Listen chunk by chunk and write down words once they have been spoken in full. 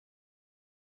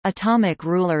Atomic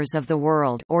Rulers of the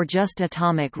World, or just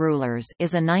Atomic Rulers,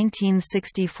 is a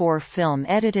 1964 film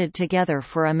edited together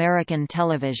for American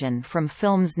television from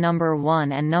films number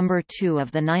 1 and number 2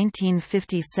 of the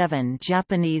 1957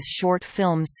 Japanese short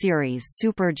film series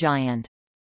Supergiant.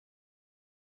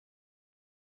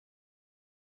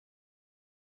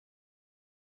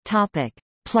 Topic: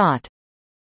 Plot.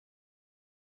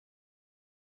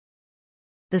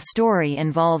 The story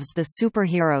involves the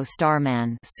superhero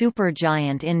Starman,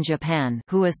 Supergiant in Japan,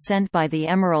 who is sent by the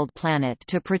Emerald Planet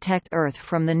to protect Earth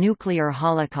from the nuclear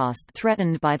holocaust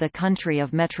threatened by the country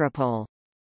of Metropole.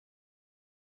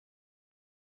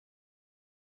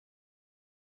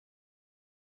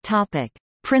 Topic: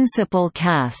 Principal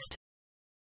cast.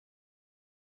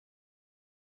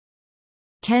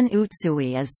 Ken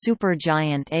Utsui as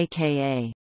Supergiant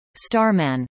aka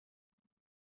Starman,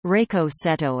 Reiko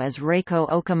Seto as Reiko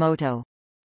Okamoto,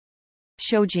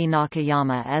 Shoji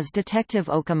Nakayama as Detective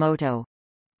Okamoto,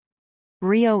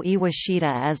 Ryo Iwashita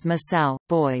as Masao,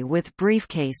 boy with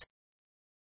briefcase,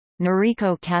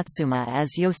 Noriko Katsuma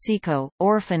as Yoshiko,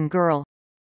 orphan girl,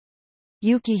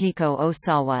 Yukihiko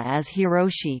Osawa as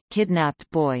Hiroshi, kidnapped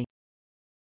boy,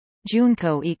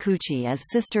 Junko Ikuchi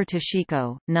as Sister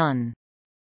Toshiko, nun.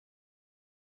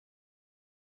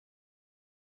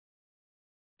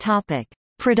 Topic: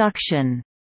 Production.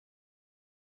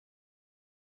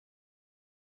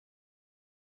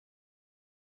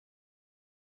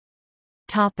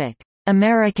 Topic: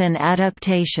 American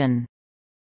adaptation.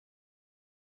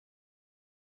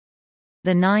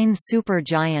 The 9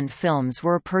 Supergiant films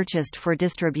were purchased for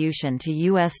distribution to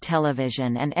U.S.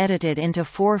 television and edited into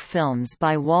 4 films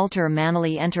by Walter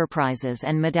Manley Enterprises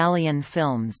and Medallion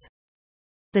Films.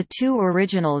 The 2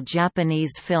 original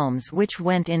Japanese films which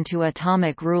went into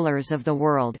Atomic Rulers of the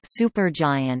World,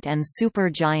 Supergiant and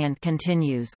Supergiant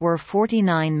Continues, were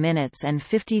 49 minutes and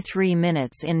 53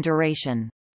 minutes in duration.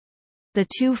 The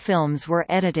 2 films were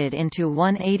edited into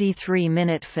one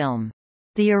 83-minute film.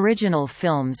 The original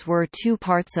films were 2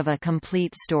 parts of a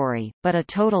complete story, but a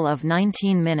total of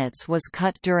 19 minutes was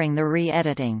cut during the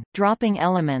re-editing, dropping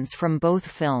elements from both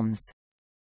films.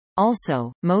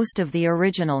 Also, most of the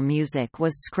original music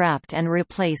was scrapped and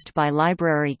replaced by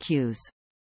library cues.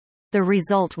 The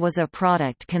result was a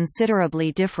product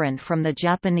considerably different from the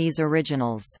Japanese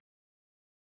originals.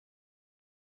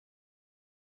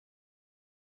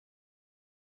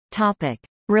 Topic: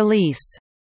 Release.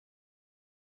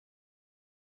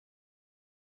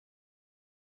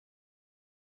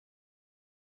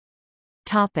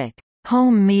 Topic: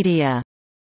 Home media.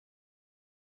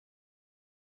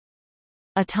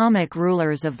 Atomic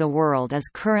Rulers of the World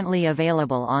is currently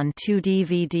available on 2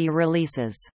 DVD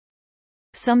releases.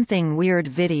 Something Weird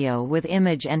Video with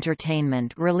Image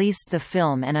Entertainment released the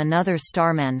film and another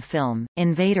Starman film,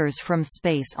 Invaders from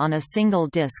Space, on a single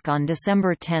disc on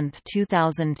December 10,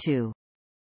 2002.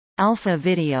 Alpha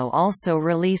Video also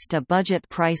released a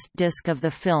budget-priced disc of the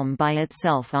film by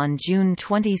itself on June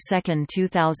 22,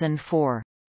 2004.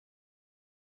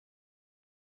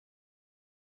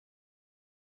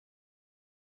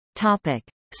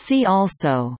 See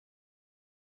also: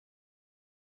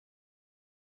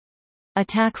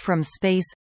 Attack from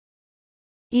Space,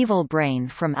 Evil Brain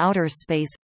from Outer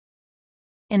Space,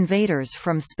 Invaders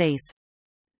from Space,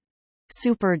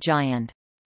 Supergiant.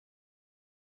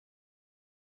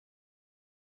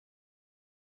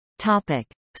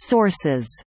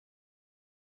 Sources: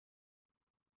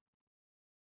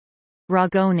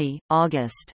 Ragoni,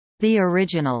 August. The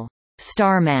Original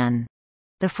Starman,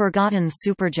 the Forgotten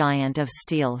Supergiant of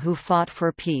Steel Who Fought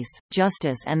for Peace,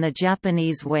 Justice and the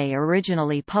Japanese Way,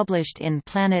 originally published in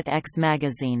Planet X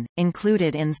magazine,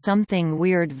 included in Something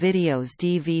Weird Video's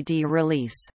DVD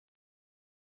release.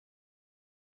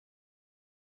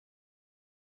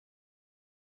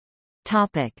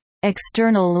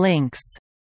 External links: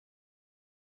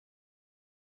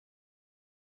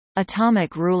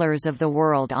 Atomic Rulers of the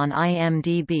World on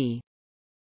IMDb.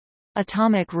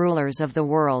 Atomic Rulers of the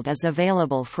World is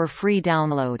available for free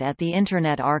download at the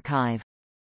Internet Archive.